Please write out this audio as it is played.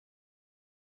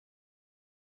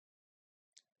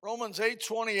Romans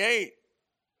 8:28.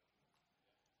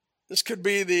 This could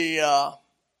be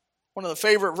one of the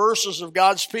favorite verses of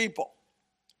God's people,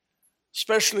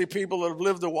 especially people that have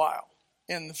lived a while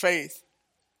in the faith.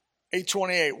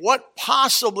 8:28. What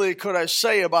possibly could I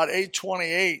say about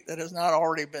 8:28 that has not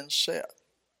already been said?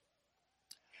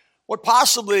 What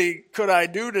possibly could I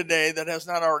do today that has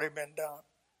not already been done?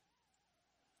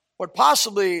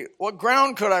 What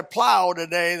ground could I plow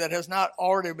today that has not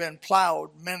already been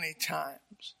plowed many times?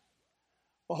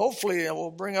 Well, hopefully it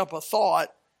will bring up a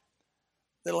thought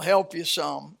that'll help you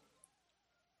some.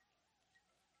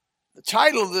 The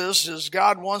title of this is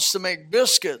God Wants to Make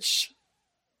Biscuits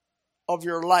of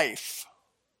Your Life.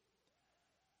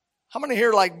 How many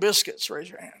here like biscuits? Raise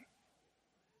your hand.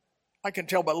 I can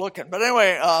tell by looking. But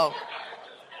anyway,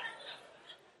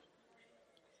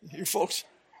 you folks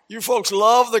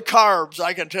love the carbs,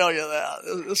 I can tell you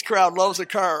that. This crowd loves the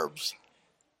carbs.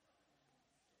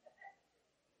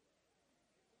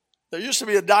 There used to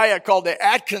be a diet called the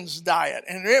Atkins diet,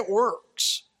 and it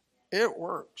works. It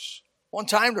works. One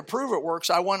time to prove it works,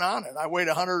 I went on it. I weighed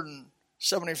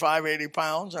 175, 80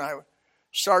 pounds, and I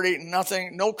started eating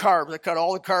nothing, no carbs. I cut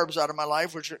all the carbs out of my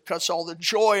life, which cuts all the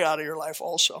joy out of your life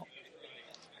also.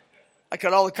 I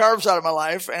cut all the carbs out of my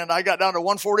life, and I got down to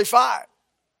 145.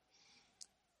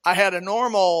 I had a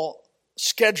normal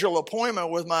schedule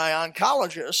appointment with my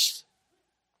oncologist,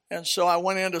 and so I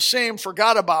went in to see him,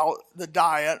 forgot about the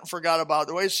diet, and forgot about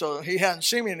the weight, so he hadn't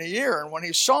seen me in a year. And when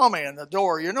he saw me in the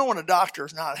door, you know when a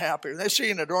doctor's not happy. They see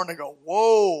you in the door and they go,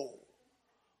 whoa,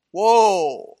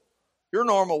 your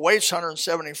normal weight's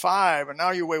 175, and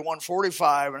now you weigh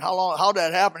 145, and how'd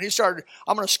that happen? He started,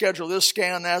 I'm going to schedule this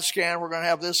scan, that scan, we're going to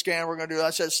have this scan, we're going to do that.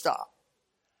 I said, stop.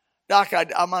 Doc,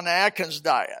 I'm on the Atkins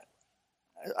diet.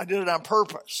 I did it on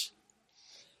purpose.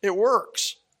 It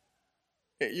works.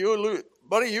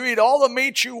 Buddy, you eat all the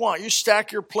meat you want. You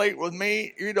stack your plate with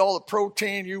meat. You eat all the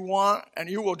protein you want, and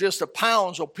the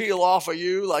pounds will peel off of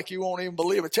you like you won't even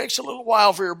believe it. It takes a little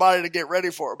while for your body to get ready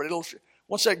for it, but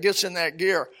once that gets in that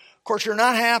gear. Of course, you're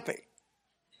not happy.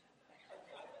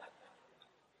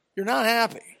 You're not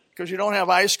happy because you don't have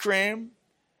ice cream.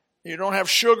 You don't have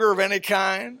sugar of any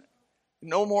kind.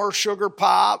 No more sugar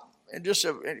pop. And just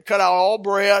cut out all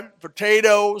bread,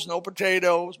 no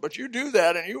potatoes. But you do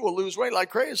that and you will lose weight like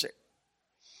crazy.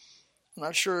 I'm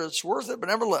not sure it's worth it, but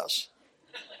nevertheless.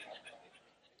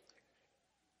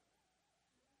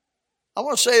 I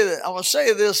want to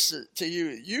say this to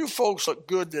you. You folks look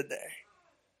good today.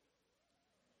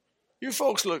 You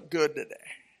folks look good today.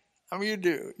 I mean, you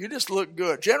do. You just look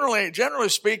good. Generally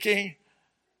speaking,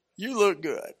 you look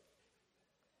good.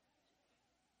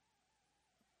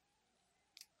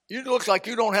 You look like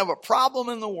you don't have a problem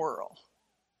in the world.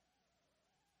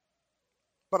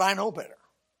 But I know better.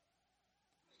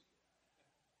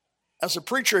 As a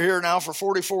preacher here now for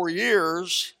 44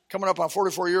 years, coming up on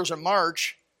 44 years in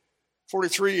March,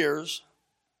 43 years,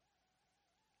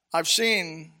 I've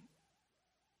seen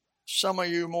some of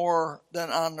you more than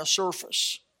on the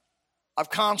surface. I've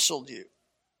counseled you.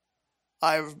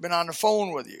 I've been on the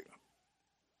phone with you.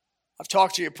 I've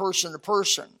talked to you person to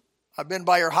person. I've been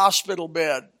by your hospital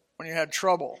bed when you had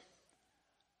trouble.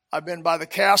 I've been by the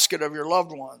casket of your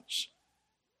loved ones.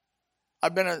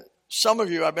 Some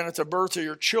of you, I've been at the birth of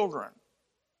your children.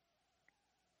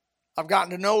 I've gotten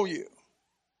to know you.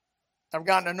 I've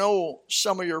gotten to know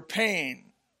some of your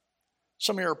pain,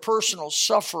 some of your personal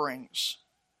sufferings,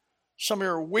 some of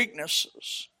your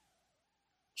weaknesses,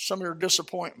 some of your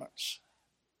disappointments.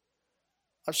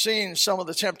 I've seen some of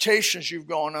the temptations you've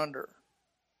gone under.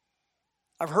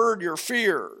 I've heard your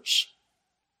fears.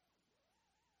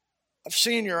 I've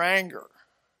seen your anger.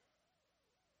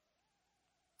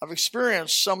 I've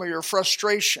experienced some of your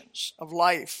frustrations of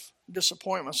life,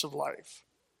 disappointments of life.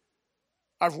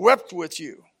 I've wept with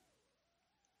you.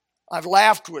 I've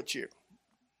laughed with you.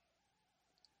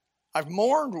 I've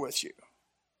mourned with you.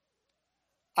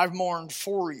 I've mourned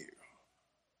for you.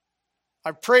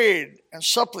 I've prayed and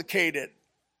supplicated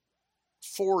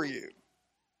for you.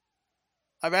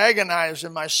 I've agonized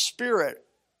in my spirit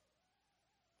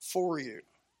for you.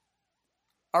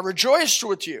 I rejoiced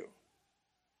with you.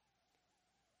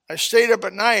 I stayed up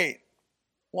at night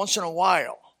once in a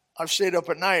while. I've stayed up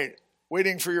at night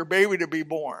waiting for your baby to be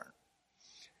born.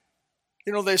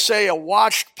 You know, they say a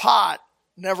watched pot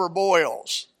never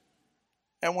boils.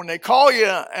 And when they call you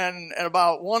and at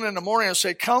about 1 a.m. and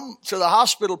say, come to the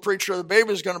hospital, preacher, the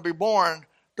baby's going to be born,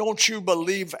 don't you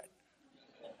believe it?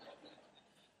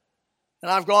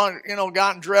 And I've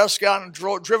gotten dressed,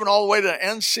 driven all the way to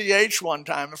NCH one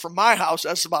time. And from my house,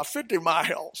 that's about 50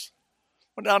 miles.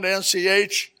 Went down to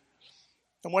NCH,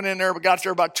 And went in there, but got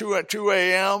there about 2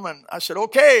 a.m. And I said,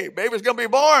 okay, baby's going to be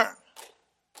born.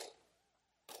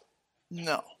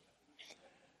 No.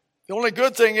 The only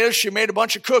good thing is she made a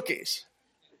bunch of cookies.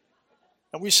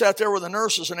 And we sat there with the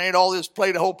nurses and ate all this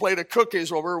a whole plate of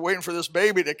cookies while we were waiting for this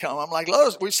baby to come. I'm like,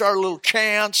 we started a little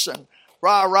chants and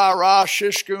rah, rah, rah,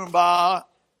 shish, goomba.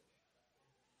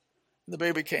 The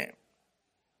baby came.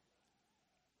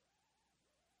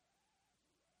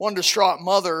 One distraught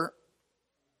mother,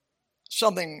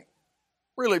 something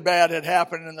really bad had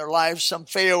happened in their lives, some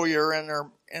failure in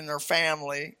their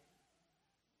family.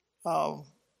 And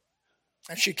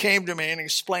she came to me and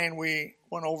explained, we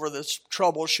went over this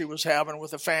trouble she was having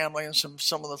with the family and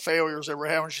some of the failures they were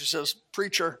having. She says,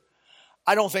 preacher,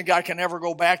 I don't think I can ever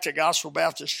go back to Gospel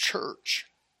Baptist Church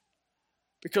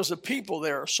because the people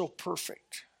there are so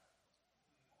perfect.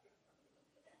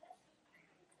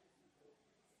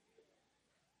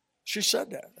 She said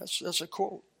that. That's a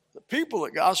quote. The people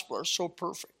at Gospel are so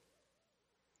perfect.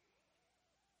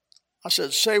 I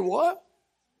said, say what?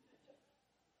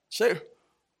 Say,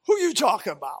 who are you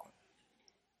talking about?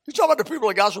 You talking about the people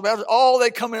at Gospel Baptist? Oh,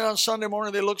 they come in on Sunday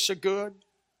morning, they look so good.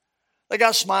 They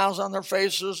got smiles on their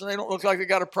faces, and they don't look like they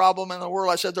got a problem in the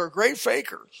world. I said, they're great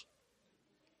fakers.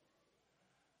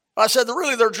 I said,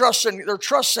 they're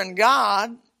trusting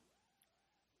God.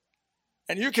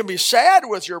 And you can be sad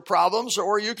with your problems,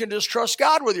 or you can just trust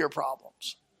God with your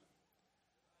problems.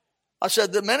 I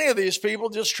said that many of these people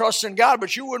just trust in God,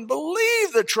 but you wouldn't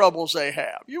believe the troubles they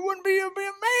have. You wouldn't be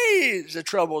amazed at the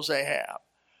troubles they have.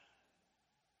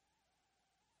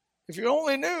 If you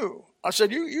only knew. I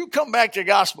said, you come back to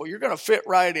gospel, you're going to fit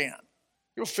right in.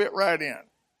 You'll fit right in.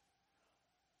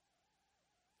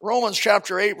 Romans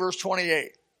chapter 8, verse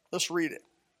 28. Let's read it.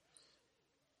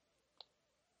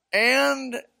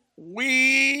 And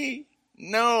we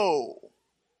know.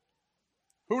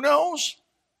 Who knows?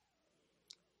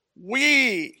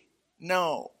 We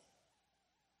know.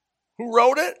 Who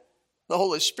wrote it? The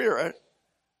Holy Spirit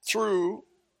through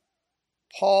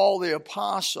Paul the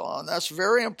Apostle. And that's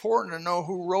very important to know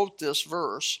who wrote this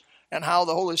verse and how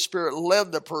the Holy Spirit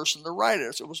led the person to write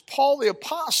it. It was Paul the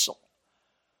Apostle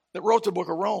that wrote the book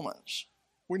of Romans.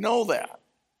 We know that.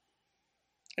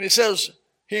 And he says,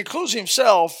 he includes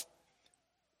himself,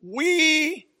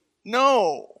 we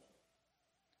know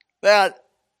that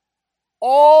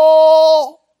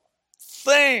all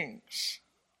things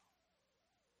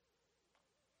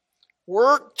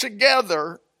work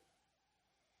together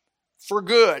for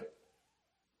good.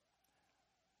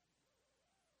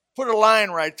 Put a line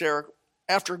right there.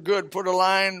 After good, put a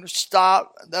line,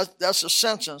 stop. That's a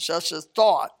sentence. That's a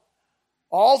thought.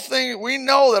 All things, we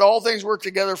know that all things work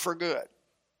together for good.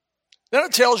 Then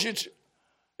it tells you,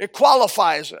 it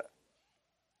qualifies it.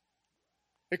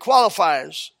 It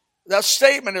qualifies. That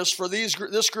statement is for this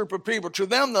group of people. To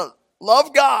them that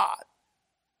love God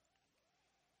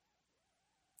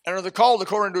and are called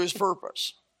according to his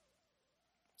purpose.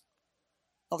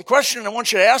 Now the question I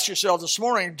want you to ask yourself this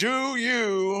morning, do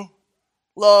you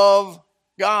love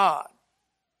God?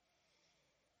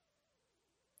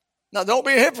 Now don't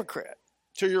be a hypocrite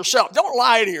to yourself. Don't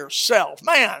lie to yourself.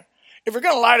 Man, if you're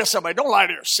going to lie to somebody, don't lie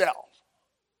to yourself.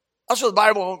 That's what the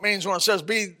Bible means when it says,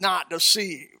 be not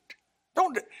deceived.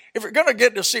 If you're going to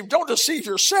get deceived, don't deceive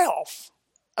yourself.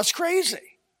 That's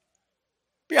crazy.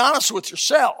 Be honest with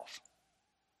yourself.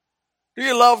 Do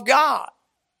you love God?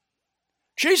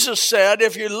 Jesus said,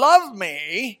 if you love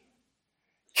me,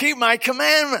 keep my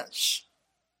commandments.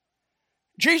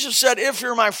 Jesus said, if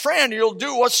you're my friend, you'll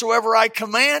do whatsoever I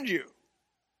command you.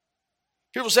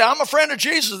 People say, I'm a friend of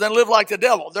Jesus, then live like the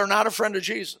devil. They're not a friend of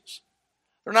Jesus.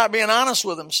 They're not being honest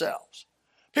with themselves.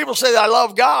 People say that I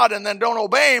love God and then don't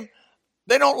obey him.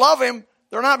 They don't love him.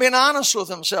 They're not being honest with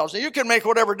themselves. Now, you can make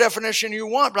whatever definition you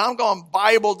want, but I'm going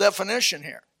Bible definition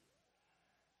here.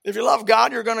 If you love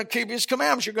God, you're going to keep his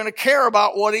commandments. You're going to care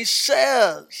about what he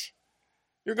says.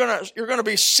 You're going to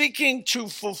be seeking to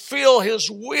fulfill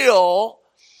his will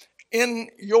in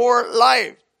your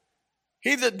life.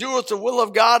 He that doeth the will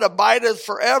of God abideth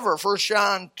forever. 1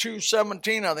 John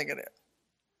 2:17, I think it is.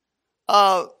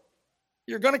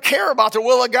 You're going to care about the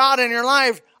will of God in your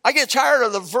life. I get tired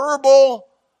of the verbal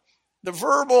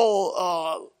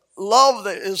love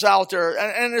that is out there.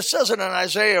 And it says it in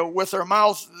Isaiah, with their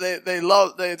mouth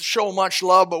they show much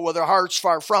love, but with their hearts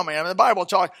far from me. I mean, the Bible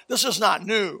talks, this is not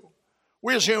new.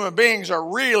 We as human beings are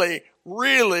really,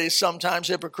 really sometimes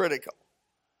hypocritical.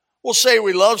 We'll say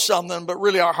we love something, but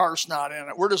really our heart's not in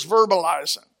it. We're just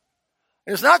verbalizing.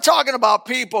 It's not talking about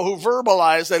people who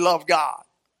verbalize they love God.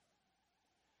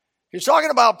 He's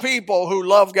talking about people who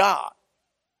love God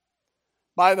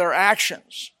by their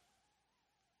actions.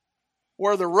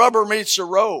 where the rubber meets the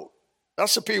road.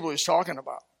 That's the people he's talking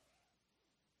about.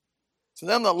 To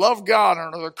them that love God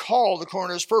and are called according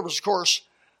to his purpose. Of course,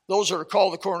 those that are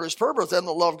called according to his purpose, them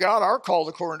that love God are called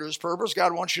according to his purpose.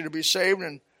 God wants you to be saved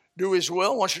and do his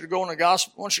will, wants you to go in the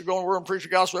gospel, wants you to go in the world and preach the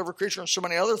gospel to every creature, and so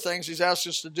many other things he's asked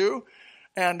us to do.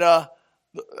 And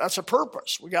that's a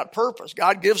purpose. We got purpose.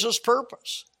 God gives us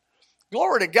purpose.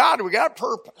 Glory to God, we got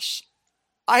purpose.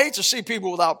 I hate to see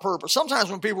people without purpose. Sometimes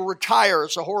when people retire,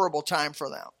 it's a horrible time for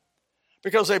them.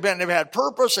 Because they've had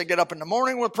purpose. They get up in the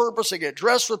morning with purpose. They get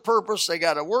dressed with purpose. They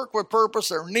got to work with purpose.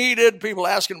 They're needed. People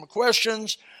asking them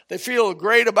questions. They feel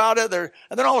great about it. And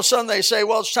then all of a sudden they say,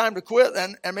 well, it's time to quit.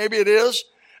 And maybe it is.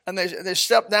 And they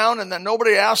step down, and then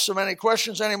nobody asks them any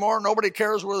questions anymore. Nobody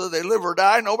cares whether they live or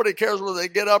die. Nobody cares whether they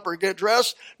get up or get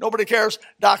dressed. Nobody cares.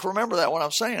 Doc, remember that what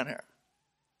I'm saying here.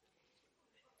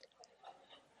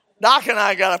 Doc and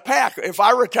I got a pack. If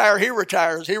I retire, he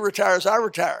retires. He retires, I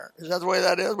retire. Is that the way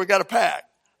that is? We got a pack.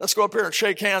 Let's go up here and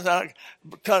shake hands.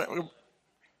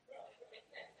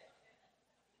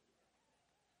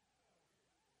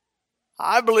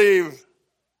 I believe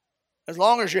as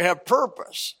long as you have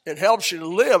purpose, it helps you to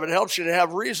live. It helps you to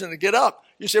have reason to get up.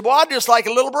 You say, well, I'd just like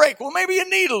a little break. Well, maybe you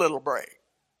need a little break.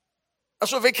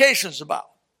 That's what vacation's about.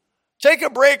 Take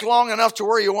a break long enough to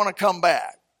where you want to come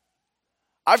back.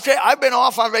 I've been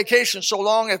off on vacation so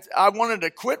long that I wanted to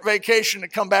quit vacation to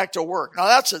come back to work.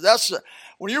 Now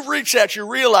when you've reached that,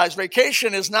 you realize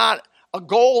vacation is not a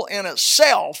goal in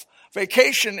itself.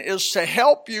 Vacation is to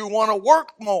help you want to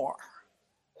work more.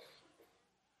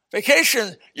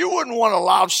 Vacation, you wouldn't want to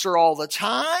lobster all the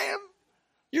time.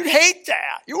 You'd hate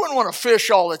that. You wouldn't want to fish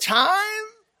all the time.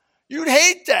 You'd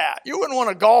hate that. You wouldn't want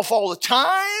to golf all the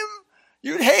time.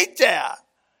 You'd hate that.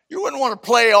 You wouldn't want to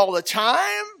play all the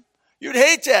time. You'd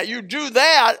hate that. You do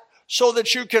that so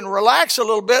that you can relax a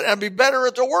little bit and be better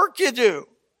at the work you do.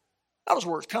 That was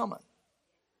worth coming.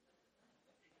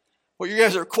 Well, you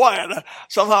guys are quiet.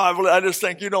 Somehow I just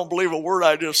think you don't believe a word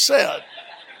I just said.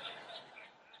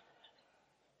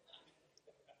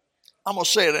 I'm going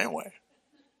to say it anyway.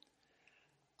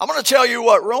 I'm going to tell you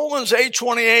what Romans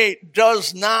 8:28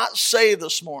 does not say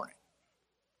this morning.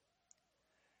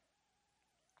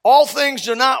 All things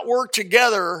do not work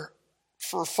together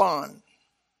for fun.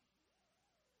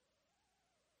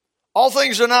 All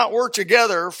things do not work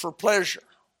together for pleasure.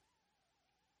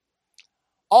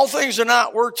 All things do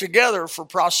not work together for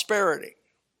prosperity.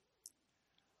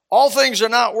 All things do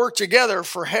not work together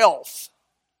for health.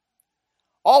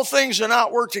 All things do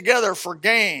not work together for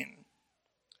gain.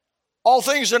 All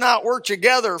things do not work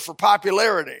together for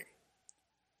popularity.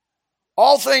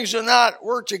 All things do not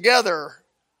work together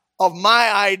of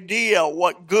my idea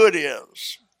what good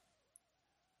is.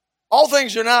 All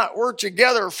things do not work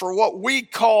together for what we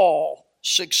call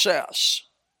success.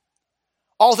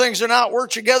 All things do not work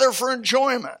together for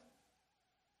enjoyment.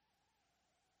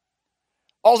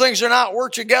 All things do not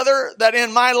work together that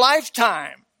in my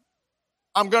lifetime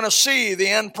I'm going to see the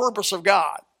end purpose of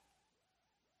God.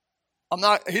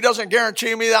 He doesn't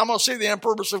guarantee me that I'm going to see the end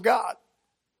purpose of God.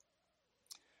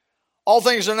 All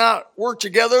things do not work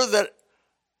together that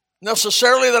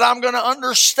necessarily that I'm going to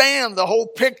understand the whole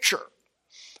picture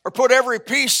or put every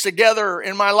piece together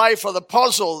in my life of the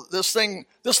puzzle.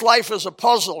 This life is a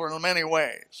puzzle in many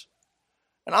ways.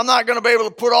 And I'm not going to be able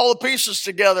to put all the pieces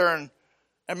together and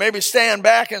maybe stand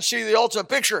back and see the ultimate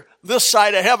picture this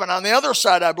side of heaven. On the other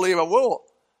side, I believe I will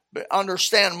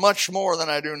understand much more than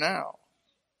I do now.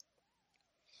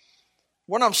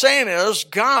 What I'm saying is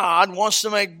God wants to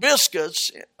make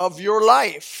biscuits of your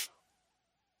life.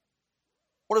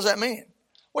 What does that mean?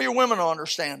 Well, you women will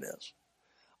understand this.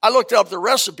 I looked up the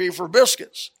recipe for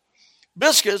biscuits.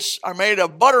 Biscuits are made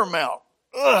of buttermilk.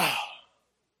 Ugh.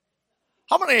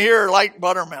 How many here like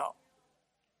buttermilk?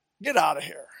 Get out of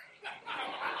here.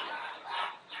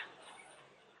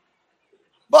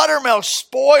 Buttermilk,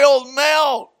 spoiled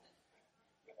milk.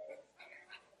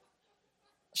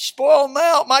 Spoiled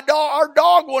milk. Our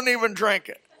dog wouldn't even drink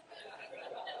it.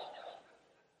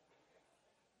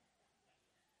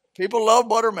 People love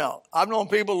buttermilk. I've known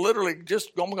people literally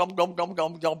just gum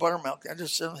buttermilk. I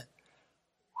just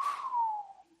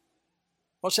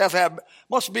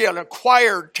must be an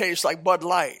acquired taste like Bud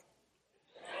Light.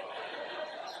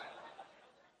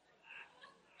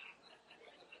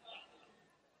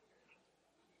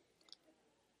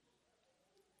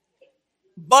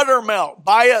 Buttermilk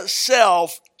by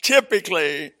itself,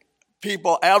 typically,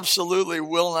 people absolutely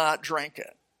will not drink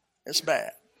it. It's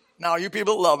bad. Now, you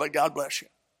people that love it, God bless you.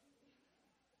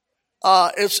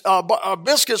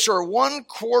 Biscuits are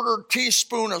 1/4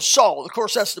 teaspoon of salt. Of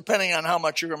course, that's depending on how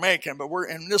much you're making, but we're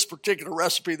in this particular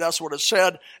recipe, that's what it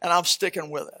said, and I'm sticking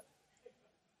with it.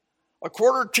 a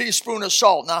quarter teaspoon of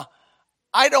salt. Now,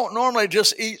 I don't normally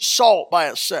just eat salt by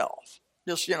itself.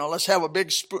 Just, let's have a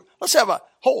big spoon. Let's have a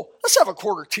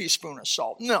quarter teaspoon of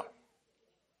salt. No.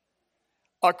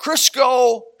 A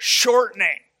Crisco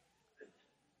shortening.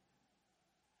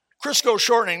 Crisco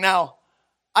shortening. Now,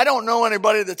 I don't know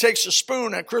anybody that takes a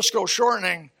spoon at Crisco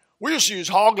shortening. We used to use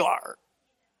hog lard.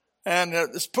 And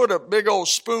just put a big old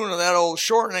spoon of that old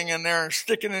shortening in there and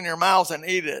stick it in your mouth and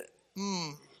eat it.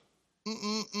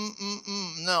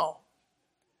 No.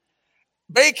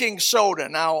 Baking soda.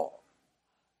 Now,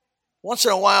 once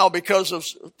in a while, because of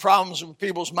problems with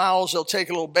people's mouths, they'll take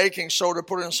a little baking soda,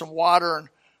 put it in some water, and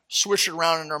swish it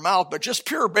around in their mouth. But just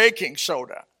pure baking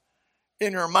soda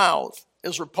in your mouth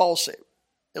is repulsive.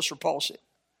 It's repulsive.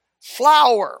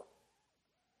 Flour.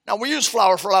 Now, we use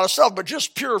flour for a lot of stuff, but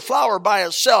just pure flour by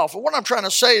itself. And what I'm trying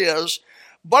to say is,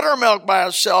 buttermilk by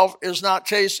itself is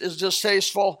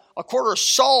distasteful. A quarter of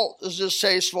salt is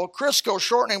distasteful. Crisco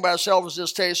shortening by itself is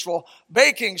distasteful.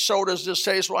 Baking soda is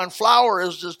distasteful. And flour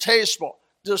is distasteful.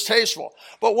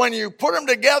 But when you put them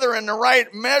together in the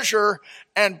right measure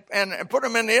and put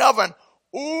them in the oven,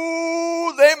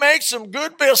 ooh, they make some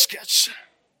good biscuits.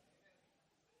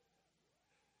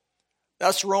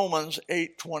 That's Romans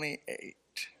 8:28.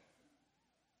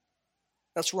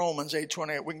 That's Romans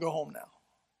 8:28. We can go home now.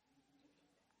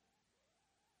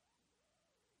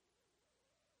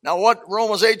 Now, what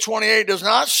Romans 8:28 does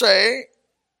not say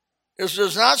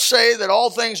that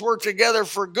all things work together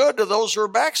for good to those who are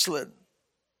backslidden,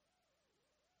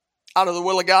 out of the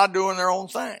will of God doing their own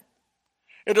thing.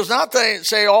 It does not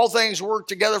say all things work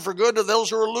together for good to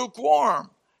those who are lukewarm,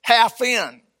 half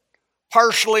in,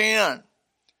 partially in.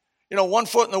 1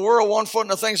 foot in the world, 1 foot in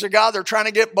the things of God. They're trying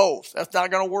to get both. That's not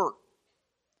going to work.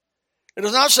 It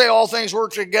does not say all things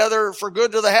work together for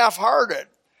good to the half-hearted.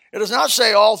 It does not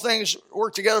say all things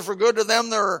work together for good to them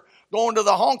that are going to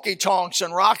the honky-tonks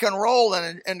and rock and roll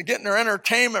and getting their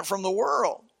entertainment from the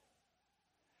world.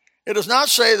 It does not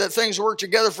say that things work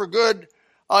together for good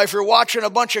if you're watching a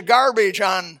bunch of garbage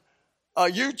on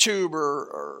YouTube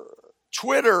or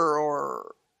Twitter,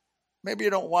 or maybe you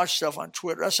don't watch stuff on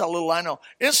Twitter. That's how little I know.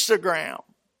 Instagram.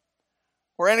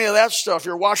 Or any of that stuff.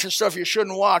 You're watching stuff you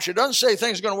shouldn't watch. It doesn't say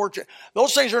things are going to work.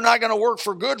 Those things are not going to work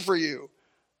for good for you.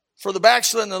 For the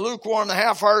backslidden, the lukewarm, the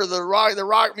half-hearted, the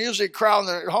rock music crowd,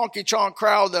 the honky-tonk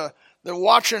crowd, the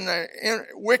watching the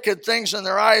wicked things in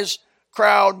their eyes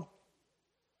crowd,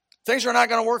 things are not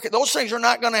going to work. Those things are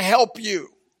not going to help you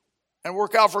and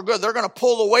work out for good. They're going to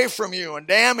pull away from you and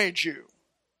damage you.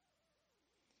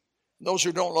 Those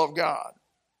who don't love God.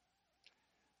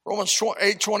 Romans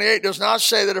 8:28 does not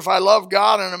say that if I love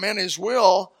God and am in His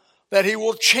will, that He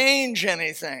will change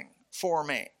anything for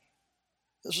me.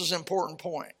 This is an important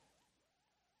point.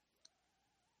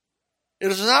 It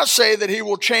does not say that He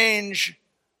will change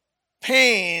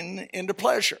pain into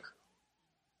pleasure.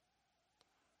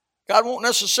 God won't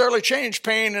necessarily change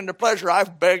pain into pleasure.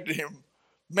 I've begged Him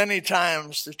many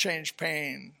times to change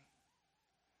pain.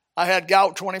 I had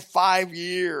gout 25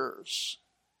 years.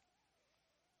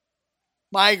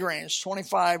 Migraines,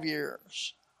 25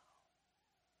 years.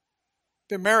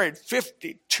 Been married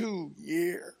 52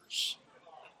 years.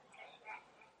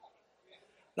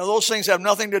 Now, those things have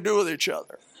nothing to do with each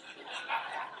other.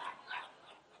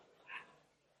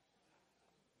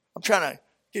 I'm trying to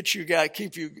get you guys,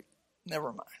 keep you,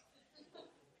 never mind.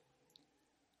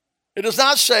 It does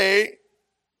not say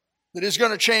that He's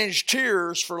going to change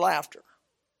tears for laughter.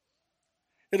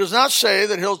 It does not say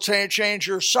that He'll change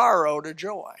your sorrow to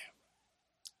joy.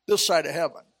 This side of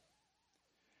heaven.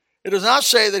 It does not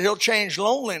say that He'll change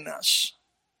loneliness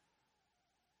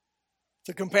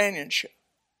to companionship.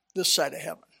 This side of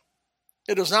heaven.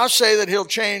 It does not say that He'll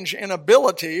change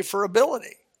inability for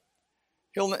ability.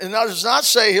 It does not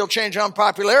say He'll change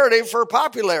unpopularity for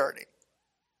popularity.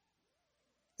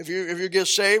 If you get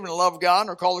saved and love God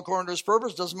and are called according to His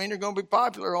purpose, doesn't mean you're going to be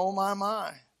popular. Oh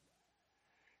my.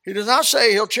 He does not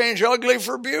say He'll change ugly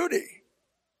for beauty.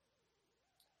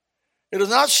 It does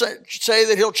not say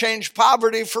that He'll change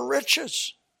poverty for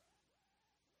riches.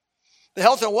 The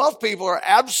health and wealth people are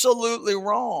absolutely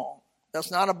wrong.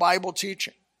 That's not a Bible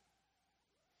teaching.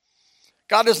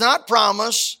 God does not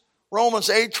promise Romans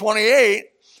 8:28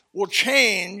 will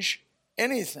change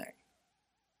anything.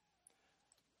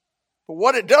 But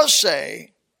what it does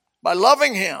say, by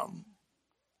loving Him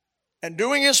and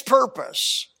doing His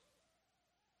purpose,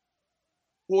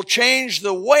 will change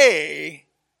the way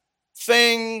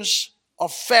things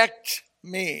affect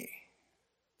me.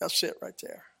 That's it right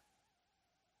there.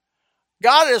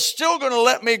 God is still going to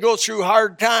let me go through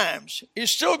hard times.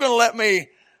 He's still going to let me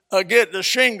get the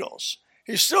shingles.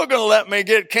 He's still going to let me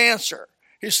get cancer.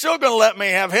 He's still going to let me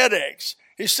have headaches.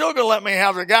 He's still going to let me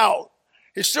have the gout.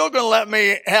 He's still going to let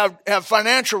me have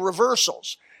financial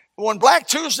reversals. When Black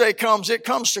Tuesday comes, it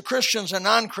comes to Christians and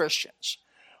non-Christians.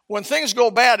 When things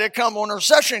go bad, when a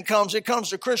recession comes, it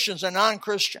comes to Christians and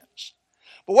non-Christians.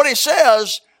 But what he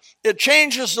says, it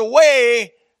changes the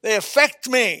way they affect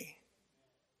me.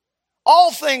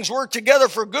 All things work together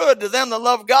for good to them that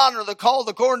love God and are the called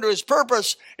according to his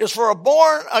purpose is for a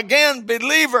born-again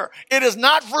believer. It is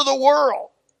not for the world.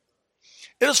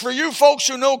 It is for you folks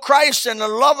who know Christ and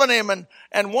are loving him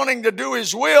and wanting to do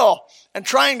his will and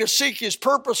trying to seek his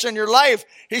purpose in your life.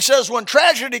 He says when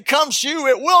tragedy comes to you,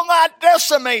 it will not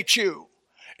decimate you.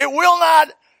 It will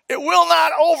not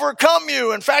overcome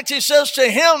you. In fact, he says to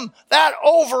him that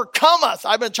overcometh.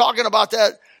 I've been talking about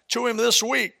that to him this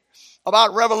week,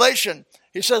 about Revelation.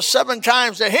 He says 7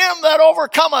 times, to him that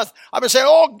overcometh. I've been saying,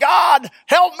 oh God,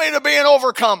 help me to be an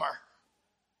overcomer.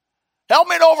 Help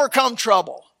me to overcome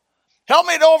trouble. Help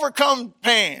me to overcome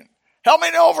pain. Help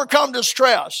me to overcome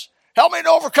distress. Help me to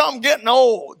overcome getting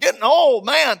old. Getting old,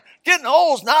 man. Getting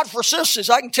old is not for sissies.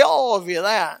 I can tell all of you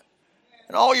that.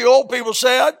 And all you old people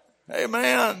said,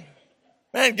 amen.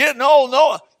 Man, getting old,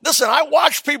 no. Listen, I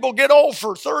watched people get old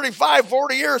for 35,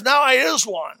 40 years. Now I is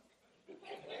one.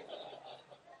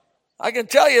 I can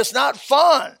tell you it's not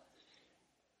fun.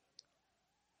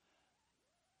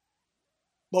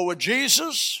 But with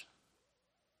Jesus,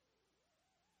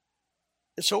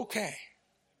 it's okay.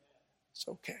 It's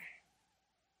okay.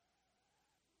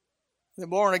 The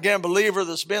born-again believer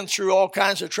that's been through all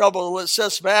kinds of trouble that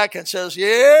sits back and says,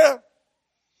 yeah,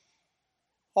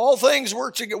 all things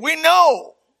work together. We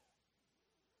know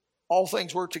all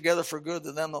things work together for good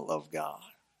to them that love God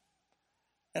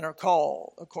and are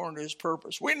called according to his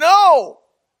purpose. We know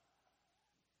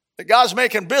that God's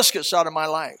making biscuits out of my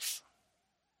life.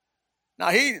 Now,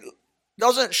 he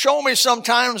doesn't show me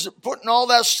sometimes putting all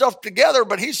that stuff together,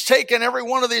 but he's taken every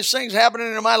one of these things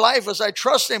happening in my life as I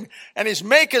trust him, and he's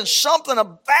making something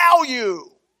of value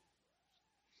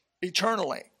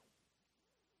eternally.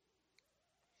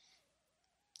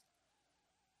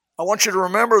 I want you to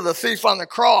remember the thief on the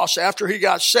cross, after he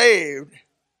got saved,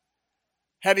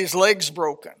 had his legs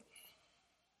broken.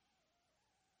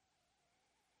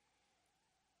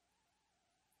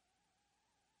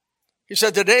 He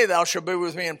said, today thou shalt be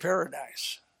with me in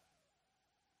paradise.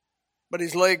 But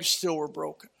his legs still were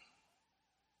broken.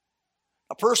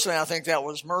 Now, personally, I think that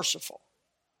was merciful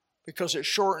because it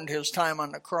shortened his time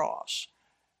on the cross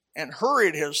and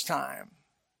hurried his time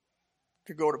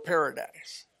to go to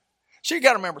paradise. So you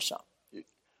got to remember something.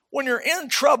 When you're in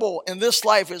trouble in this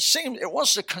life, it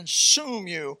wants to consume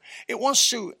you. It wants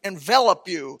to envelop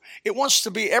you. It wants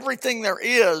to be everything there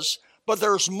is, but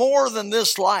there's more than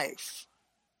this life.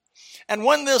 And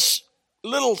when this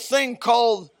little thing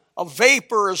called a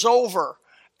vapor is over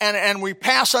and we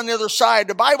pass on the other side,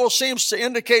 the Bible seems to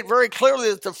indicate very clearly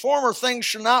that the former things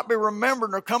should not be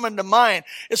remembered nor come into mind.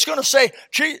 It's going to say,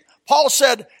 Paul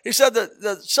said, he said that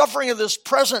the suffering of this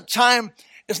present time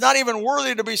is not even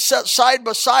worthy to be set side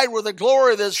by side with the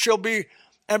glory that shall be,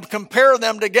 and compare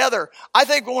them together. I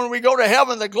think when we go to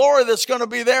heaven, the glory that's going to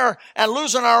be there and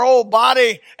losing our old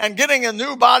body and getting a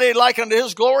new body like unto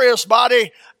his glorious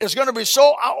body is going to be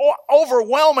so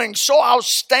overwhelming, so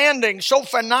outstanding, so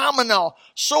phenomenal,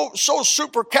 so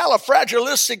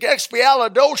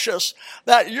supercalifragilisticexpialidocious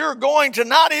that you're going to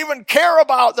not even care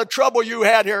about the trouble you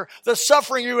had here, the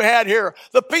suffering you had here,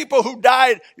 the people who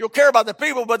died. You'll care about the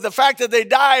people, but the fact that they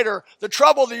died or the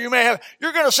trouble that you may have,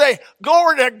 you're going to say,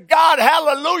 glory to God,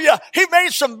 hallelujah, he made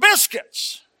some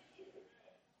biscuits.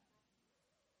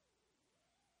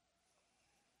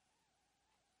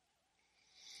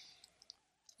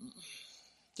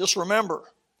 Just remember,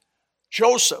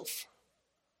 Joseph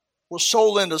was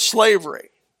sold into slavery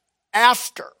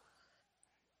after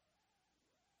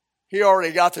he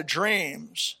already got the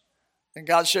dreams. And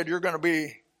God said, you're going to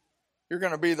be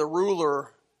the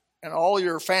ruler, and all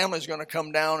your family's going to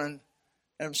come down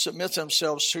and submit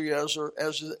themselves to you as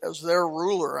their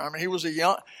ruler. I mean, he was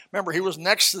remember, he was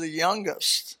next to the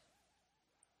youngest.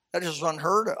 That just was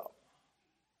unheard of.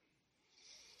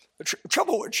 The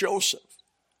trouble with Joseph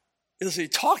is he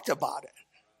talked about it.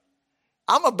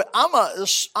 I'm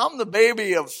the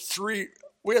baby of three.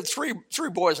 We had three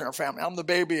boys in our family. I'm the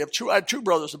baby of two. I had two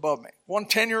brothers above me. One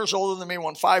 10 years older than me,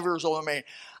 one 5 years older than me.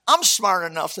 I'm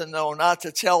smart enough to know not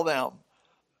to tell them.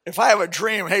 If I have a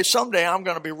dream, hey, someday I'm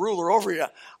going to be ruler over you.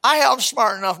 I'm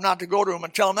smart enough not to go to them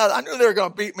and tell them that. I knew they were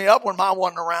going to beat me up when mom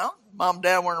wasn't around. Mom and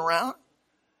dad weren't around.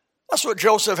 That's what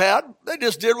Joseph had. They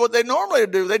just did what they normally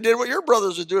do. They did what your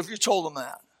brothers would do if you told them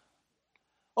that.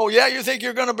 Oh, yeah, you think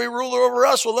you're going to be ruler over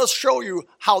us? Well, let's show you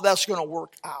how that's going to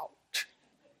work out.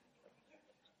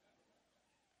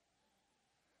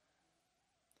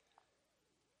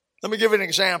 Let me give you an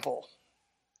example.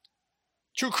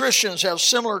 Two Christians have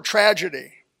similar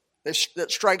tragedy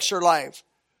that strikes their life.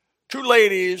 Two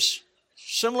ladies,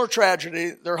 similar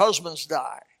tragedy, their husbands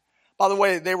die. By the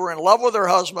way, they were in love with their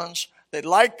husbands. They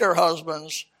liked their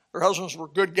husbands. Their husbands were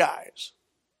good guys.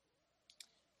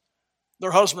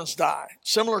 Their husbands die.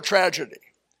 Similar tragedy.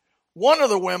 One of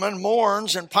the women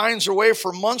mourns and pines away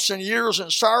for months and years in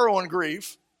sorrow and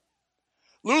grief,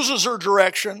 loses her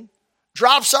direction,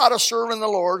 drops out of serving the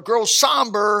Lord, grows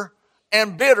somber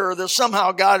and bitter that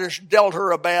somehow God has dealt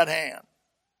her a bad hand.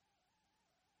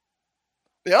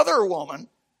 The other woman,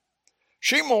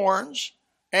 she mourns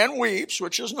and weeps,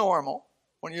 which is normal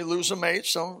when you lose a mate,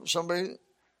 somebody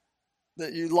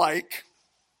that you like.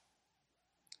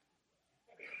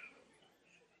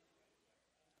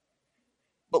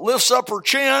 But lifts up her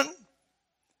chin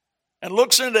and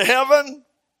looks into heaven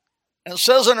and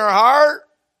says in her heart,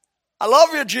 I love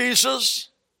you, Jesus,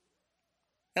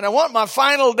 and I want my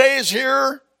final days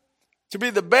here to be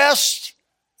the best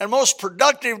and most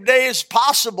productive days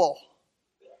possible.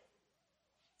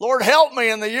 Lord, help me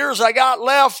in the years I got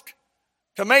left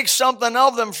to make something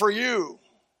of them for you.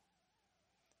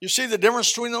 You see the difference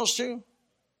between those two?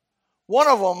 One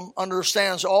of them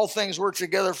understands all things work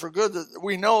together for good.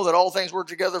 We know that all things work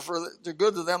together for the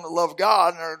good to them that love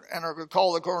God and are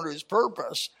called according to his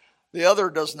purpose. The other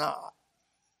does not.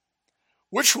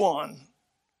 Which one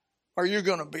are you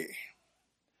going to be?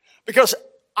 Because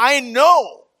I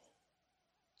know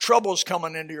trouble's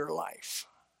coming into your life.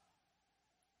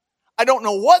 I don't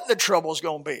know what the trouble's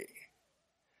going to be,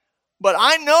 but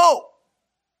I know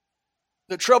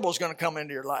the trouble's going to come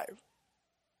into your life.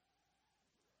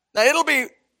 Now, it'll be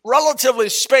relatively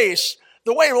spaced.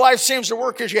 The way life seems to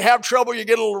work is you have trouble, you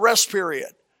get a little rest period.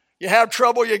 You have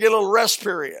trouble, you get a little rest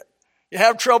period. You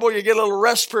have trouble, you get a little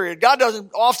rest period. God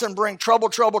doesn't often bring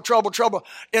trouble.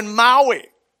 In Maui,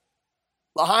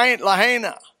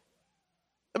 Lahaina,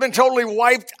 they've been totally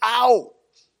wiped out.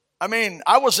 I mean,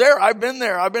 I was there. I've been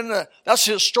there. That's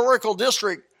the historical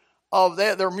district of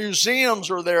their museums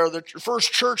are there. The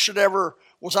first church that ever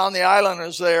was on the island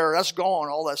is there. That's gone.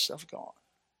 All that stuff's gone.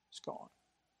 It's gone.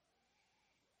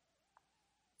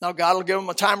 Now God will give them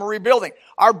a time of rebuilding.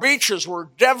 Our beaches were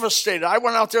devastated. I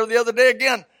went out there the other day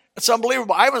again. It's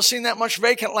unbelievable. I haven't seen that much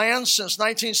vacant land since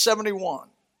 1971.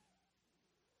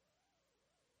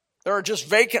 There are just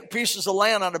vacant pieces of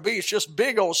land on the beach. Just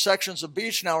big old sections of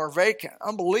beach now are vacant.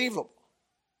 Unbelievable.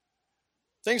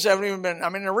 Things haven't even been,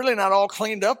 they're really not all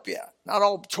cleaned up yet. Not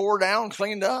all tore down,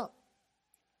 cleaned up.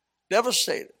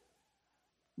 Devastated.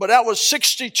 But that was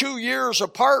 62 years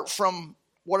apart from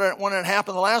when it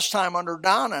happened the last time under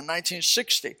Donna in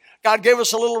 1960. God gave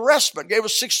us a little respite, gave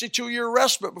us 62-year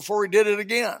respite before he did it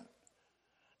again.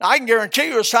 Now, I can guarantee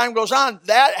you as time goes on,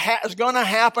 that is going to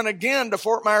happen again to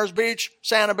Fort Myers Beach,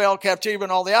 Sanibel, Captiva,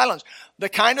 and all the islands. The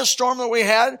kind of storm that we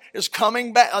had is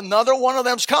coming back. Another one of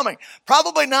them's coming.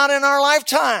 Probably not in our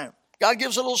lifetime. God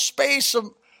gives a little space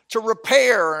to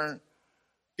repair and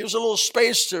gives a little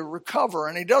space to recover.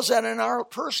 And he does that in our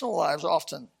personal lives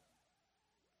often.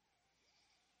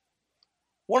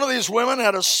 One of these women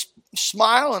had a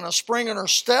smile and a spring in her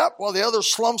step, while the other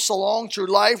slumps along through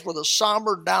life with a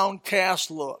somber,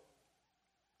 downcast look.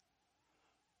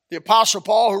 The Apostle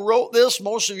Paul, who wrote this,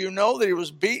 most of you know that he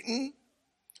was beaten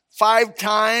 5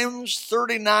 times,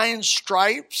 39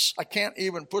 stripes. I can't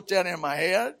even put that in my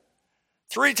head.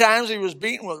 3 times he was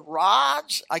beaten with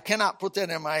rods. I cannot put that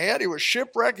in my head. He was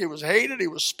shipwrecked. He was hated. He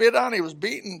was spit on. He was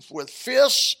beaten with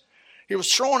fists. He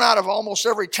was thrown out of almost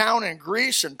every town in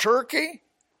Greece and Turkey.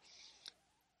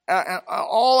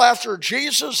 All after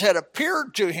Jesus had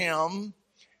appeared to him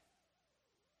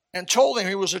and told him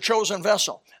he was a chosen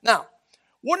vessel. Now,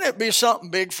 wouldn't it be something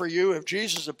big for you if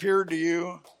Jesus appeared to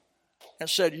you and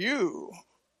said, you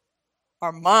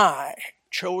are my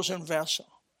chosen vessel?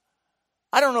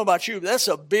 I don't know about you, but that's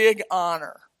a big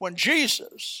honor. When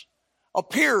Jesus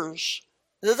appears,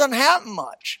 it doesn't happen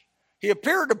much. He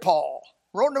appeared to Paul,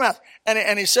 wrote him out,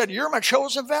 and he said, you're my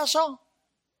chosen vessel?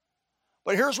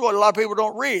 But here's what a lot of people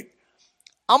don't read.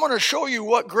 I'm going to show you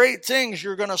what great things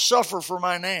you're going to suffer for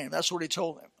my name. That's what he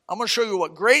told him. I'm going to show you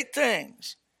what great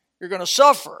things you're going to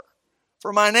suffer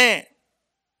for my name.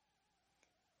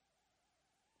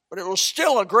 But it was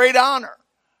still a great honor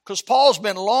because Paul's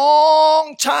been a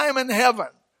long time in heaven,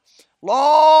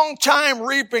 long time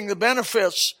reaping the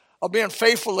benefits of being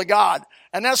faithful to God.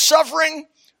 And that suffering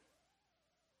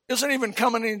isn't even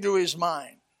coming into his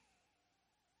mind.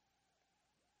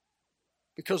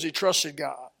 Because he trusted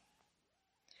God.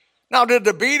 Now, did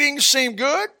the beatings seem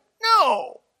good?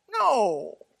 No.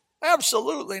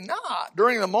 Absolutely not.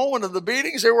 During the moment of the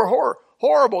beatings, they were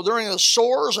horrible. During the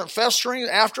sores and festering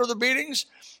after the beatings,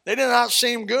 they did not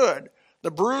seem good.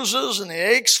 The bruises and the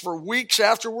aches for weeks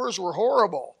afterwards were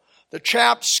horrible. The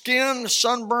chapped skin, the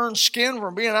sunburned skin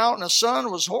from being out in the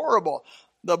sun was horrible.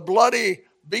 The bloody,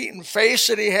 beaten face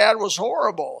that he had was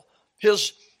horrible.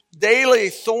 His daily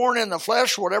thorn in the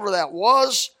flesh, whatever that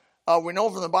was, we know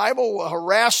from the Bible,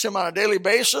 harassed him on a daily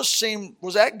basis.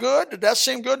 Was that good? Did that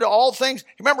seem good to all things?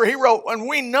 Remember, he wrote, and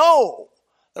we know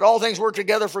that all things work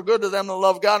together for good to them that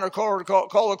love God and are called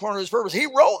according to his purpose. He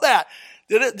wrote that.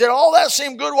 Did all that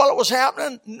seem good while it was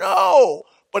happening? No.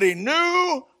 But he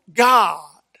knew God.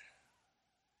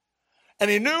 And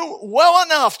he knew well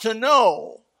enough to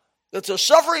know that the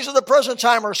sufferings of the present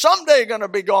time are someday going to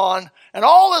be gone, and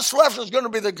all that's left is going to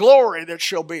be the glory that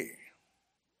shall be.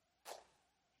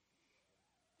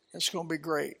 It's going to be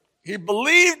great. He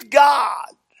believed God,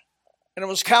 and it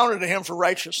was counted to him for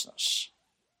righteousness.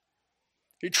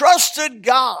 He trusted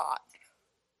God.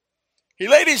 He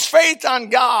laid his faith on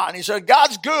God, and he said,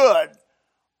 God's good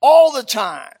all the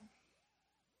time.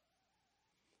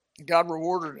 And God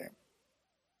rewarded him.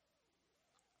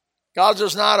 God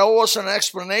does not owe us an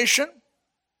explanation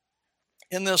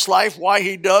in this life why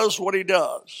he does what he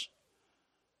does.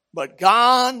 But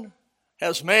God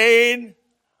has made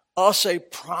us a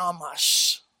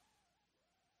promise.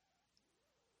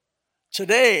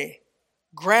 Today,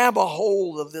 grab a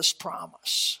hold of this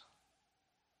promise.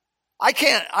 I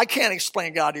can't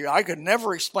explain God to you. I could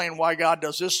never explain why God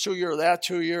does this to you or that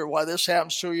to you or why this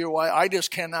happens to you. Why I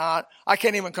just cannot. I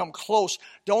can't even come close.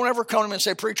 Don't ever come to me and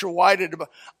say, preacher, why did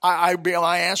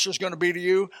my answer is going to be to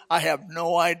you? I have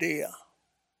no idea.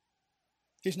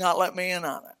 He's not let me in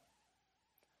on it.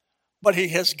 But he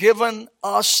has given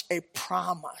us a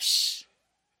promise.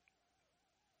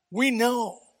 We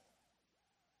know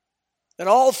that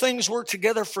all things work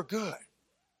together for good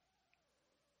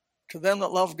to them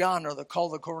that love God and are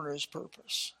called according to his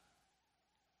purpose.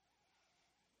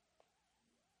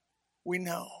 We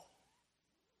know.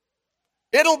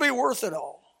 It'll be worth it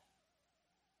all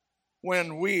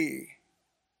when we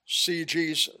see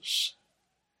Jesus.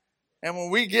 And when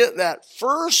we get that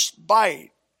first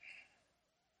bite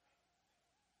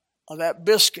of that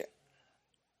biscuit,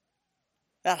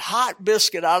 that hot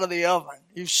biscuit out of the oven,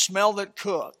 you smelled it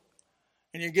cook,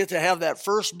 and you get to have that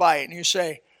first bite, and you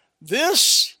say,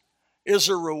 this is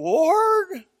a reward?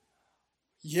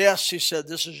 Yes, he said,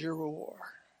 this is your reward.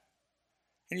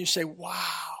 And you say, wow,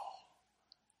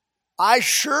 I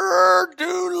sure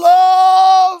do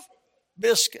love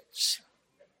biscuits.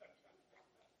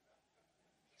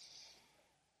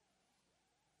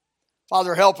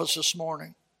 Father, help us this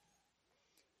morning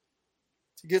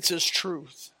to get this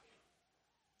truth.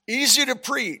 Easy to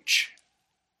preach,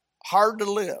 hard to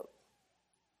live.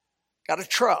 Got to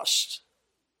trust.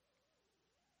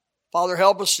 Father,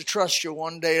 help us to trust you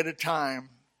one day at a time.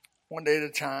 One day at a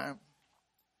time.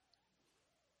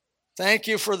 Thank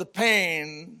you for the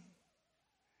pain,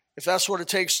 if that's what it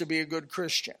takes to be a good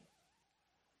Christian.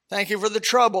 Thank you for the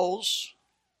troubles,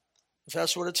 if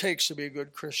that's what it takes to be a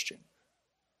good Christian.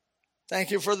 Thank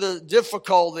you for the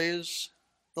difficulties,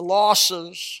 the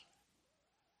losses,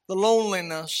 the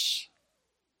loneliness,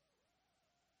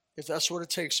 if that's what it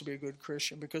takes to be a good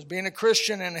Christian. Because being a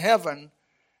Christian in heaven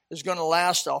is going to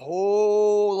last a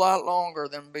whole lot longer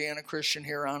than being a Christian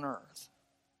here on earth.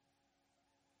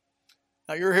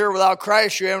 Now, you're here without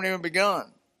Christ, you haven't even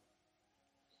begun.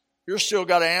 You're still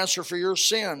got to answer for your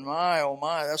sin. My, oh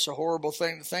my, that's a horrible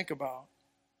thing to think about.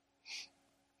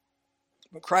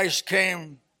 But Christ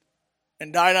came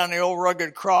and died on the old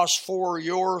rugged cross for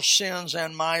your sins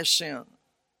and my sin.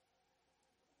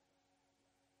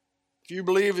 If you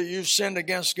believe that you've sinned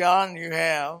against God, and you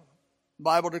have, the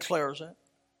Bible declares it.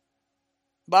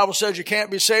 The Bible says you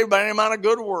can't be saved by any amount of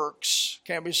good works.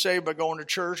 Can't be saved by going to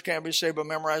church. Can't be saved by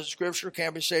memorizing Scripture.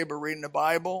 Can't be saved by reading the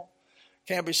Bible.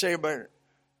 Can't be saved by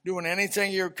doing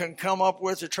anything you can come up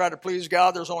with to try to please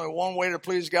God. There's only one way to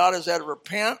please God, is that to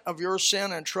repent of your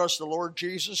sin and trust the Lord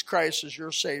Jesus Christ as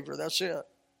your Savior. That's it.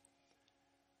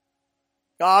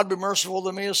 God, be merciful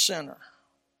to me, a sinner.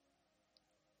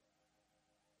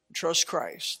 Trust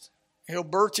Christ. He'll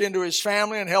birth you into his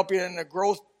family and help you in the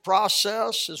growth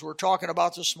process, as we're talking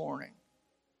about this morning.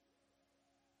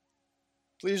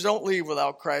 Please don't leave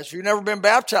without Christ. If you've never been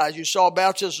baptized, you saw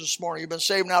baptism this morning. You've been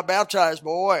saved, not baptized.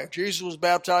 Boy, Jesus was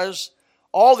baptized.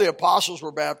 All the apostles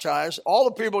were baptized. All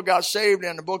the people got saved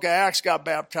in the book of Acts got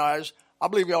baptized. I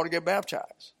believe you ought to get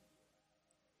baptized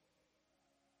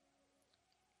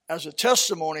as a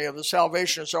testimony of the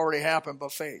salvation that's already happened by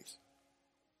faith.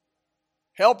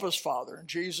 Help us, Father, in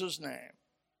Jesus' name.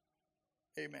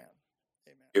 Amen.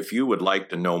 Amen. If you would like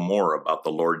to know more about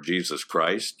the Lord Jesus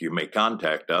Christ, you may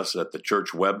contact us at the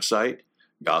church website,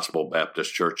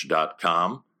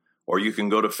 gospelbaptistchurch.com, or you can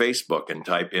go to Facebook and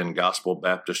type in Gospel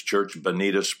Baptist Church,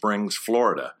 Bonita Springs,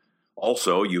 Florida.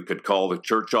 Also, you could call the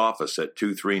church office at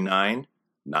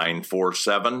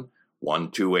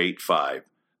 239-947-1285.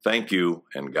 Thank you,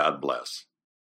 and God bless.